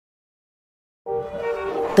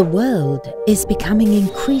The world is becoming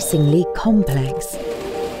increasingly complex.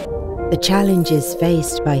 The challenges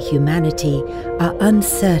faced by humanity are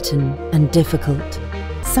uncertain and difficult.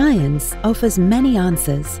 Science offers many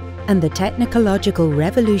answers, and the technological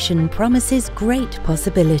revolution promises great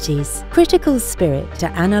possibilities. Critical spirit to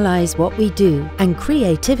analyze what we do and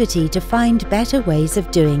creativity to find better ways of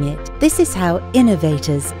doing it. This is how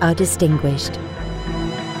innovators are distinguished.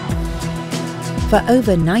 For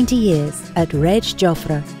over 90 years at Reig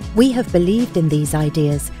Jofre, we have believed in these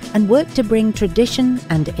ideas and worked to bring tradition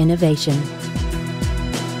and innovation.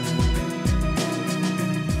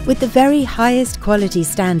 With the very highest quality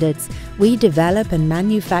standards, we develop and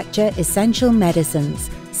manufacture essential medicines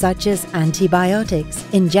such as antibiotics,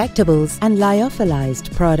 injectables and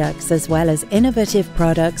lyophilized products, as well as innovative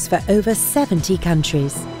products for over 70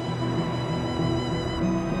 countries.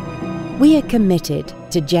 We are committed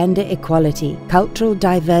to gender equality, cultural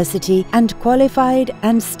diversity and qualified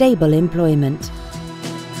and stable employment.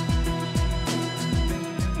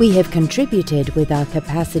 We have contributed with our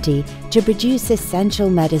capacity to produce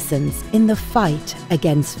essential medicines in the fight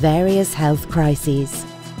against various health crises.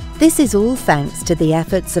 This is all thanks to the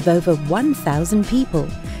efforts of over 1,000 people,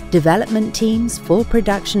 development teams, 4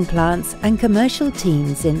 production plants and commercial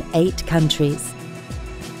teams in 8 countries.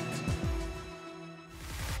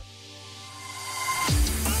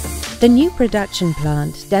 The new production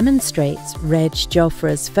plant demonstrates Reig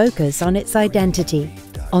Jofre's focus on its identity,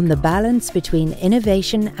 on the balance between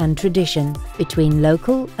innovation and tradition, between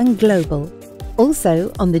local and global.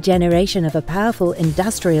 Also on the generation of a powerful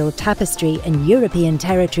industrial tapestry in European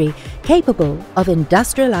territory capable of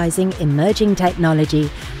industrializing emerging technology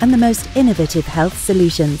and the most innovative health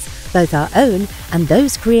solutions, both our own and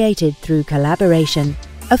those created through collaboration.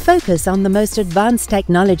 A focus on the most advanced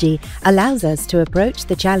technology allows us to approach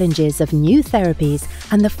the challenges of new therapies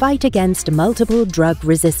and the fight against multiple drug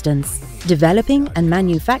resistance. Developing and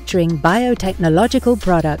manufacturing biotechnological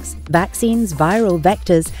products, vaccines, viral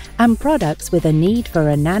vectors, and products with a need for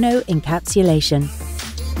a nano-encapsulation.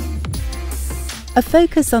 A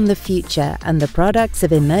focus on the future and the products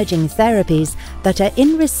of emerging therapies that are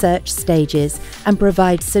in research stages and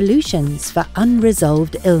provide solutions for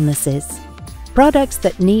unresolved illnesses. Products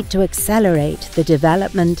that need to accelerate the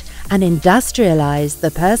development and industrialize the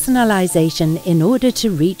personalization in order to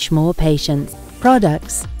reach more patients.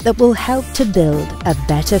 Products that will help to build a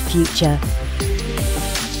better future.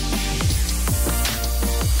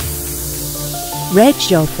 Reig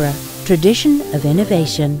Jofre, Tradition of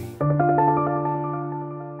Innovation.